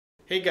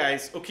Hey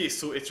guys, okay,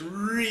 so it's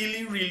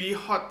really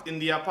hot in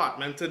the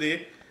apartment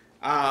today.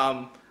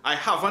 I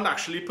haven't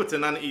actually put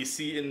in an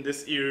AC in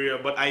this area,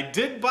 but I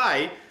did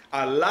buy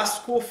a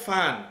Lasco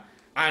fan,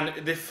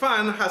 and the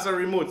fan has a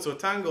remote, so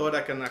thank God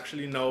I can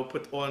actually now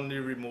put on the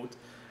remote.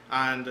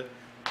 And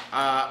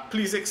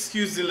please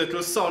excuse the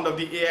little sound of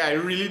the air. I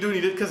really do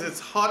need it because it's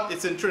hot.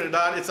 It's in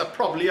Trinidad. It's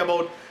probably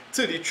about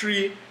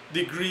 33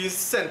 degrees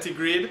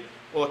centigrade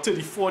or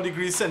 34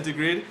 degrees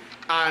centigrade.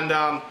 And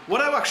what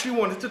I actually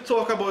wanted to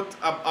talk about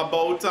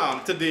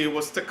today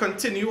was to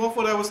continue off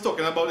what I was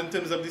talking about in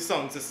terms of the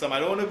sound system. I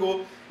don't want to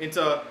go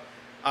into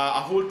a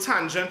whole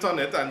tangent on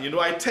it, and you know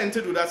I tend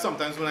to do that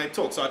sometimes when I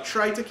talk, so I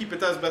try to keep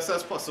it as best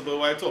as possible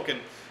while talking.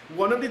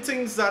 One of the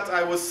things that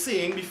I was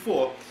saying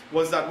before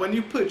was that when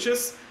you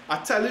purchase a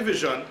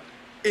television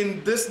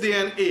in this day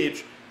and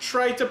age,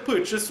 try to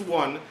purchase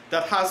one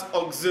that has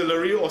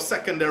auxiliary or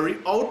secondary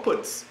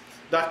outputs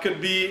that could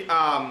be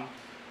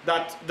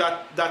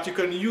that you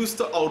can use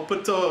to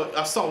output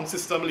a sound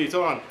system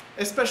later on,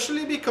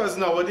 especially because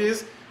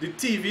nowadays the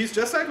TVs,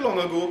 just like long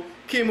ago,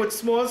 came with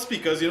small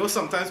speakers. You know,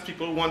 sometimes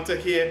people want to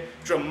hear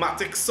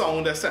dramatic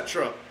sound,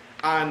 etc.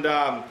 And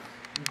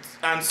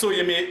so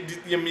you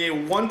may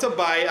want to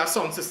buy a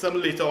sound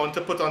system later on to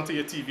put onto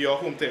your TV or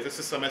home theater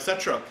system,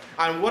 etc.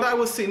 And what I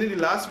was saying in the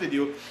last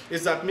video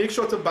is that make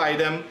sure to buy a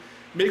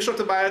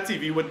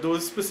TV with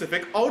those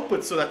specific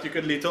outputs so that you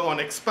could later on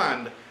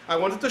expand. I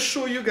wanted to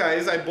show you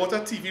guys, I bought a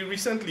TV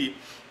recently,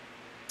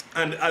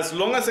 and as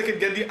long as I could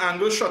get the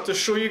angle shot to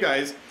show you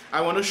guys,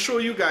 I want to show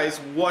you guys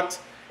what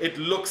it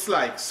looks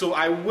like. So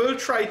I will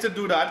try to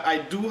do that.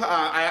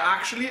 I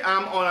actually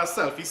am on a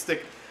selfie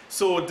stick,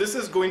 so this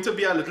is going to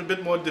be a little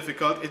bit more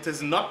difficult. It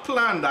is not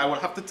planned, I will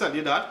have to tell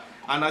you that.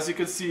 And as you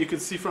can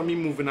see from me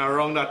moving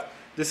around that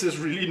this is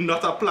really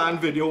not a planned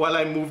video while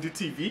I move the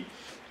TV.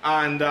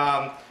 And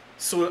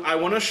so I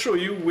want to show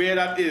you where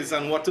that is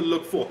and what to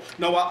look for.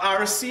 Now, a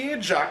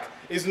RCA jack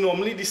is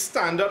normally the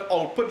standard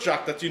output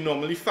jack that you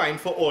normally find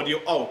for audio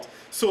out.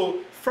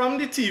 So from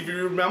the TV,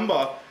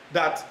 remember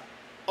that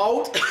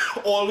out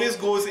always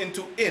goes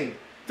into in.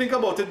 Think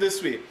about it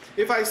this way.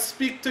 If I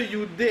speak to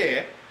you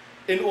there,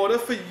 in order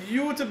for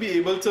you to be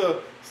able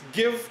to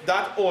give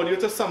that audio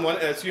to someone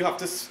else, you have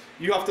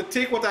to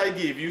take what I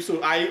gave you.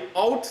 So I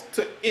out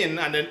to in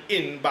and then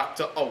in back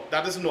to out.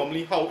 That is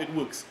normally how it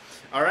works.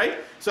 Alright,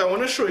 so I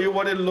want to show you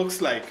what it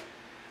looks like,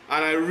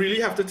 and I really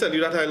have to tell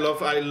you that I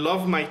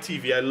love my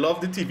TV. I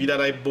love the TV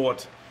that I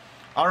bought.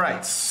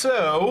 Alright,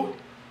 so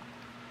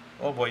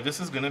oh boy, this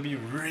is gonna be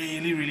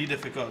really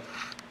difficult.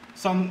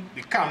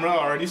 The camera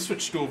already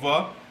switched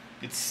over.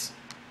 It's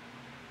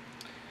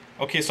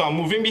okay, so I'm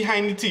moving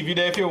behind the TV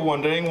there if you're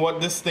wondering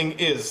what this thing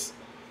is,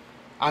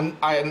 and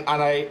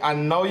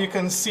now you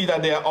can see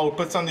that there are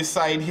outputs on the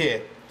side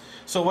here.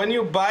 So when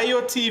you buy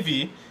your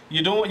TV,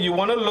 you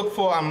want to look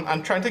for,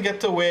 I'm trying to get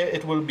to where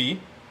it will be.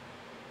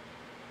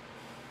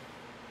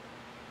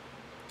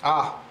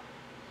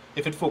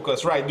 If it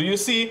focus right, do you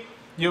see?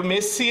 You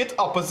may see it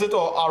opposite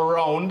or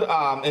around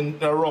in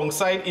the wrong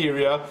side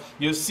area.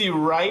 You see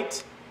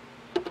right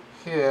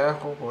here,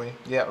 oh boy,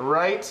 yeah,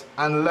 right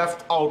and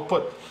left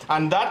output,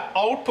 and that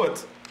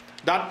output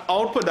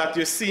that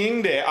you're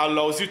seeing there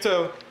allows you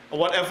to,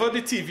 whatever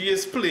the TV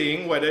is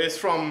playing, whether it's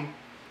from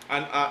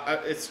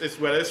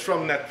whether it's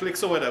from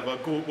Netflix or whatever,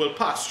 will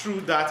pass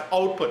through that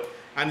output,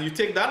 and you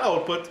take that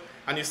output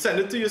and you send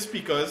it to your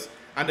speakers,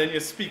 and then your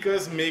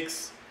speakers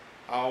makes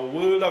a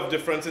world of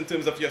difference in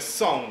terms of your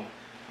sound.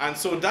 And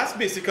so that's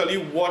basically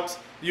what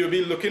you'll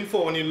be looking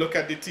for when you look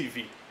at the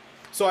TV.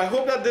 So I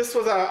hope that this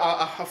was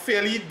a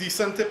fairly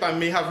decent tip. I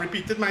may have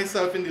repeated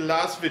myself in the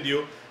last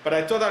video, but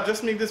I thought I'd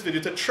just make this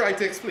video to try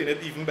to explain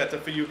it even better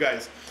for you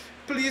guys.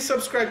 Please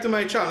subscribe to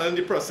my channel in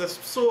the process.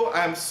 So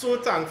I'm so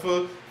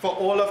thankful for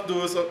all of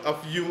those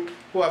of you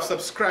who have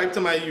subscribed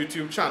to my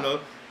YouTube channel.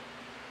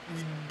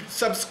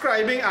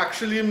 Subscribing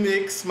actually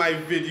makes my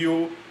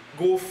video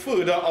go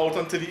further out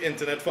onto the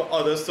internet for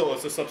others to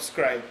also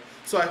subscribe.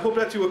 So I hope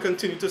that you will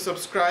continue to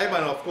subscribe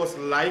and of course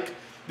like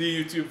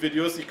the YouTube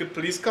videos. You could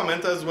please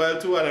comment as well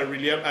too, and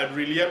I'd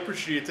really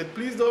appreciate it.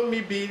 Please don't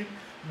be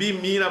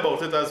mean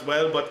about it as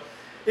well, but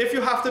if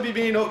you have to be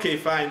mean, okay,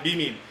 fine, be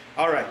mean.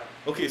 Alright.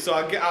 Okay, so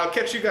I'll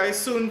catch you guys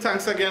soon.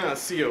 Thanks again and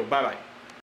see you. Bye-bye.